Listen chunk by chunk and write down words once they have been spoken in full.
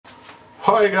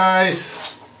Hi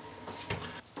guys!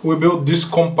 We built this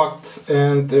compact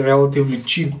and relatively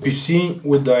cheap PC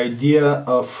with the idea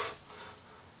of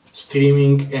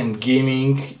streaming and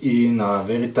gaming in a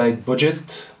very tight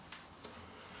budget.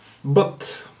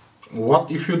 But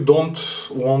what if you don't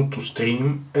want to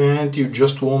stream and you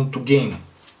just want to game?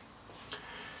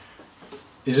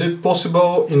 Is it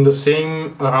possible in the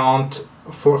same around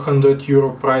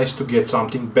 €400 price to get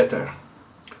something better?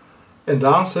 And the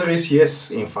answer is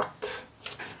yes, in fact.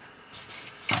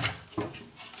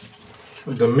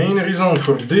 The main reason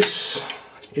for this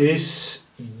is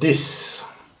this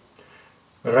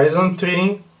Ryzen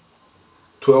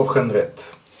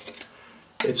 3400G.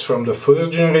 It's from the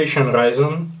first generation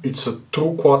Ryzen. It's a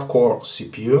true quad-core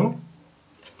CPU,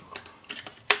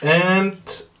 and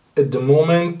at the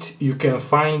moment you can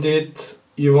find it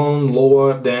even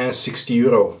lower than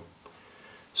 €60.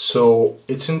 So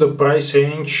it's in the price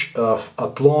range of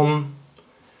Athlon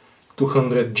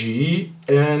 200G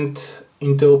and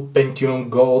Intel Pentium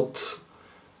Gold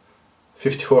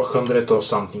 5400 or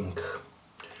something.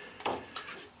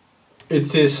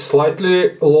 It is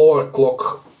slightly lower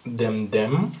clock than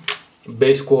them.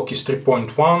 Base clock is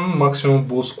 3.1, maximum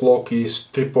boost clock is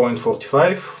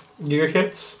 3.45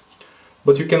 GHz,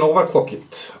 but you can overclock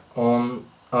it on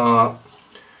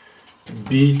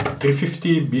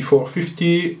B350,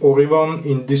 B450, or even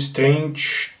in this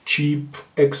strange cheap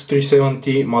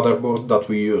X370 motherboard that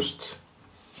we used.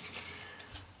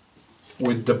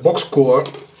 With the box cooler,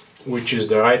 which is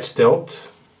the right stealth,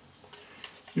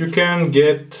 you can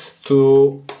get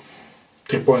to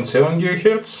 3.7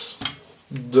 GHz,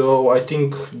 though I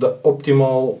think the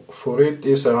optimal for it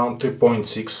is around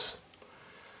 3.6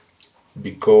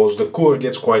 because the cooler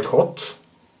gets quite hot.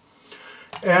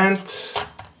 And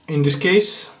in this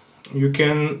case you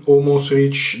can almost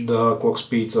reach the clock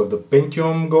speeds of the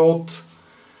Pentium Gold.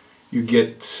 You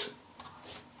get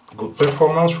good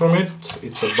performance from it.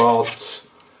 It's about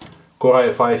Core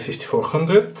i5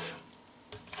 5400.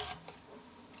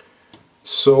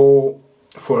 So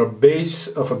for a base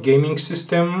of a gaming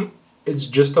system, it's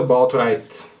just about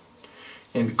right.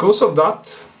 And because of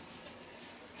that,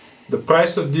 the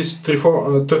price of this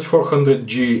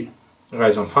 3400G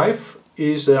Ryzen 5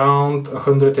 is around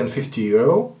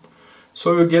 €150.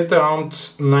 So you get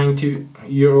around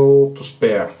 €90 to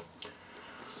spare.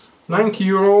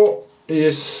 €90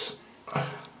 is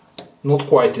not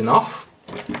quite enough.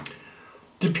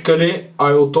 Typically,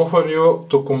 I would offer you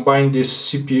to combine this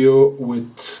CPU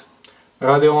with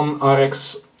Radeon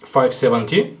RX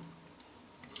 570,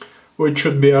 which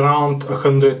should be around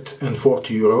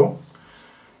 €140.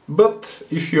 But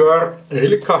if you are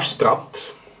really cash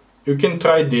strapped, you can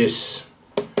try this.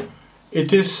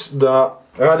 It is the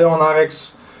Radeon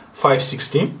RX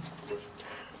 560.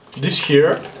 This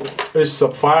here is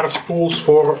Sapphire Pulse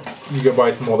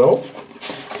 4GB model.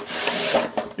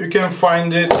 You can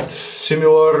find it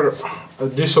similar,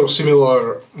 this or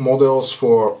similar models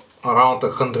for around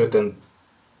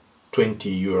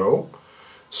 €120.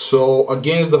 So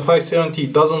against the 570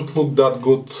 it doesn't look that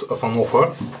good of an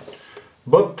offer,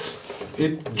 but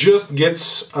it just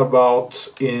gets about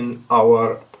in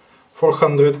our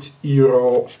 €400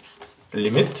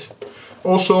 limit.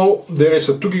 Also, there is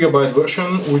a 2GB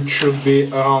version which should be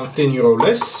around €10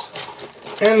 less,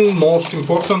 and most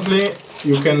importantly,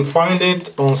 you can find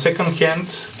it on second hand,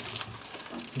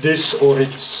 this or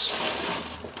its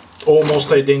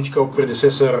almost identical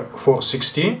predecessor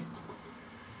 460,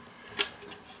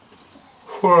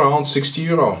 for around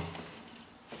 €60.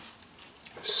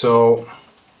 So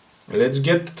let's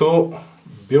get to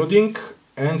building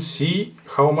and see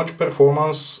how much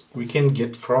performance we can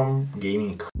get from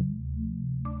gaming.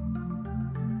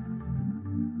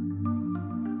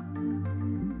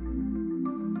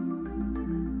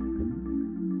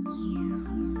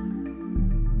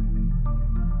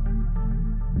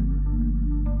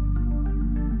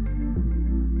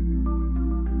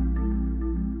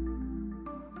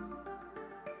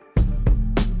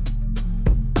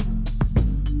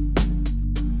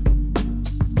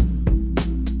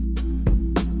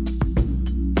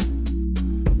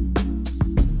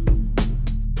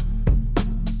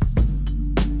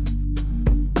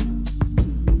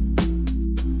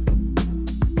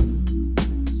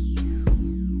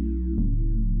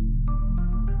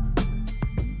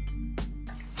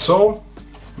 So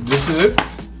this is it.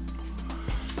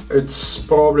 It's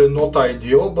probably not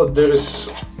ideal, but there is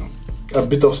a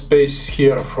bit of space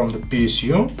here from the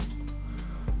PSU,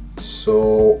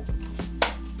 so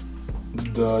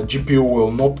the GPU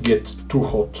will not get too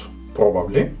hot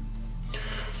probably.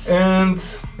 And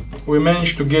we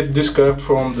managed to get this card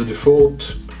from the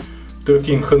default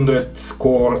 1300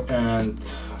 core and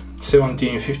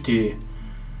 1750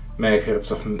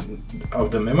 MHz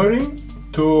of the memory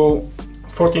to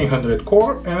 1400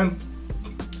 core and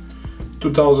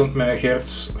 2000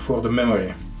 MHz for the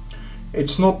memory.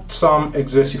 It's not some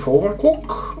excessive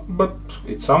overclock, but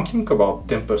it's something about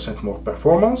 10% more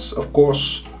performance. Of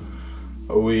course,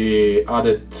 we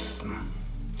added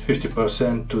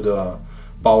 50% to the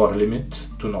power limit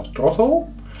to not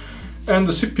throttle, and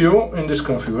the CPU in this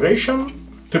configuration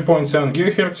 3.7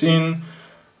 GHz in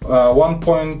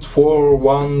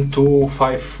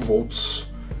 1.4125 volts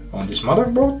on this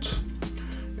motherboard.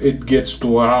 It gets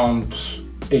to around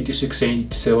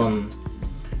 86-87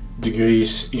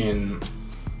 degrees in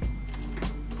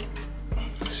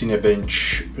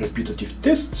Cinebench repetitive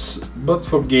tests, but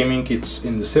for gaming it's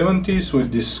in the 70s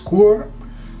with this core,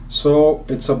 so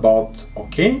it's about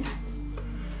okay.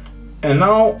 And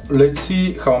now let's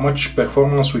see how much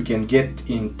performance we can get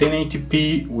in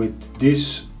 1080p with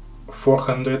this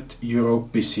 €400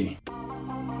 PC.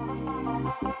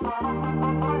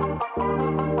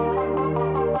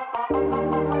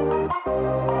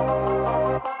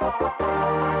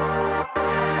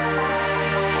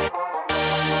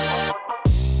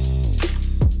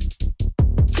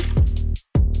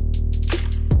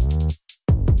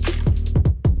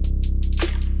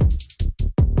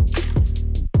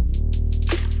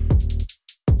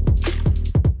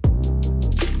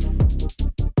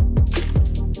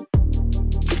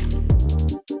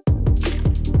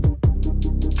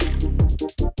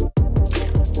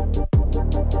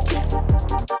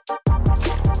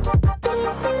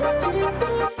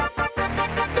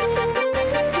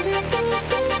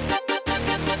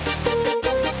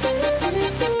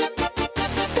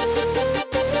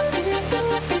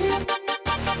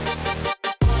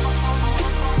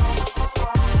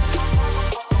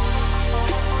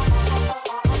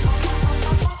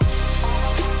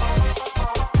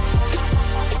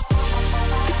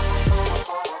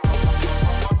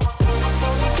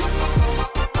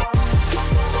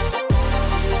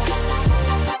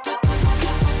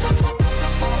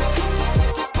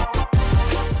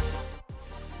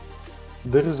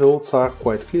 The results are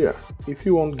quite clear. If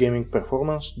you want gaming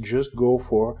performance, just go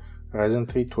for Ryzen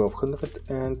 3400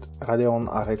 and Radeon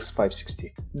RX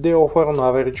 560. They offer on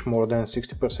average more than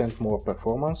 60% more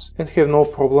performance and have no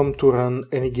problem to run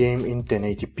any game in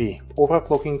 1080p.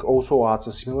 Overclocking also adds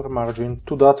a similar margin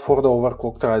to that for the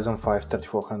overclocked Ryzen 5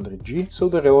 3400G, so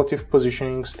the relative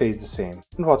positioning stays the same.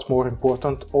 And what's more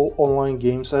important, all online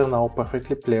games are now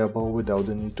perfectly playable without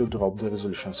the need to drop the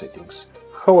resolution settings.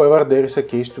 However, there is a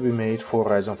case to be made for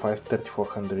Ryzen 5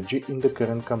 3400G in the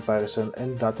current comparison,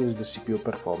 and that is the CPU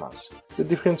performance. The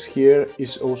difference here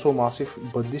is also massive,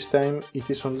 but this time it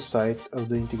is on the side of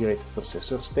the integrated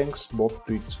processors thanks both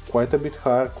to its quite a bit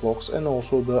higher clocks and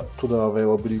also to the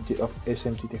availability of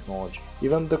SMT technology.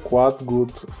 Even the quite good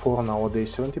for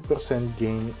nowadays 70%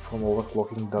 gain from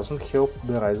overclocking doesn't help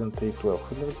the Ryzen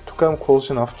 3400 to come close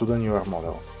enough to the newer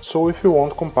model. So if you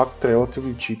want compact,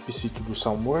 relatively cheap PC to do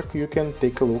some work, you can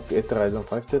take a look at Ryzen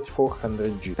 5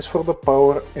 3400G. As for the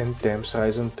power and temps,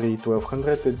 Ryzen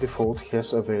 3400 at default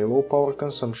has a very low power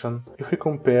consumption if we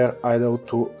compare idle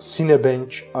to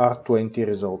Cinebench R20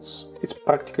 results. It's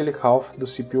practically half the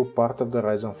CPU part of the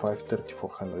Ryzen 5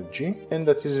 3400G, and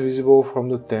that is visible from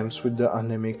the temps with the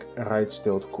anemic right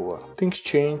stealth cooler. Things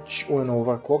change when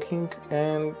overclocking,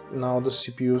 and now the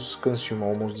CPUs consume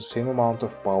almost the same amount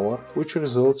of power, which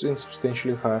results in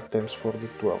substantially higher temps for the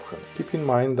 1200. Keep in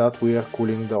mind that we are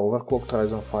cooling the overclocked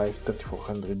Ryzen 5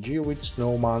 3400G with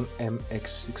Snowman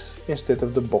M-X6 instead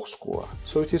of the box cooler,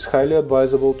 so it is highly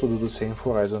advisable to do the same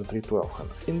for Ryzen 3100.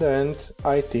 In the end,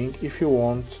 I think if you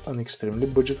want an extremely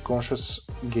budget-conscious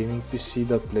gaming PC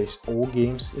that plays all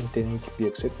games in 1080p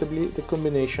acceptably, the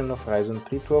combination of Ryzen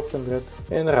 3100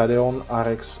 and Radeon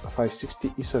RX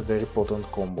 560 is a very potent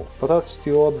combo. But I'd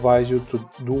still advise you to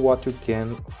do what you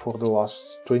can for the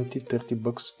last 20-30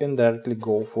 bucks and directly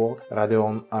go for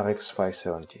Radeon RX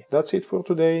 570. That's it for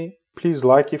today. Please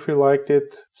like if you liked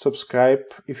it, subscribe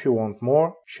if you want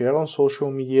more, share on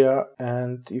social media,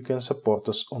 and you can support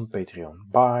us on Patreon.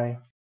 Bye!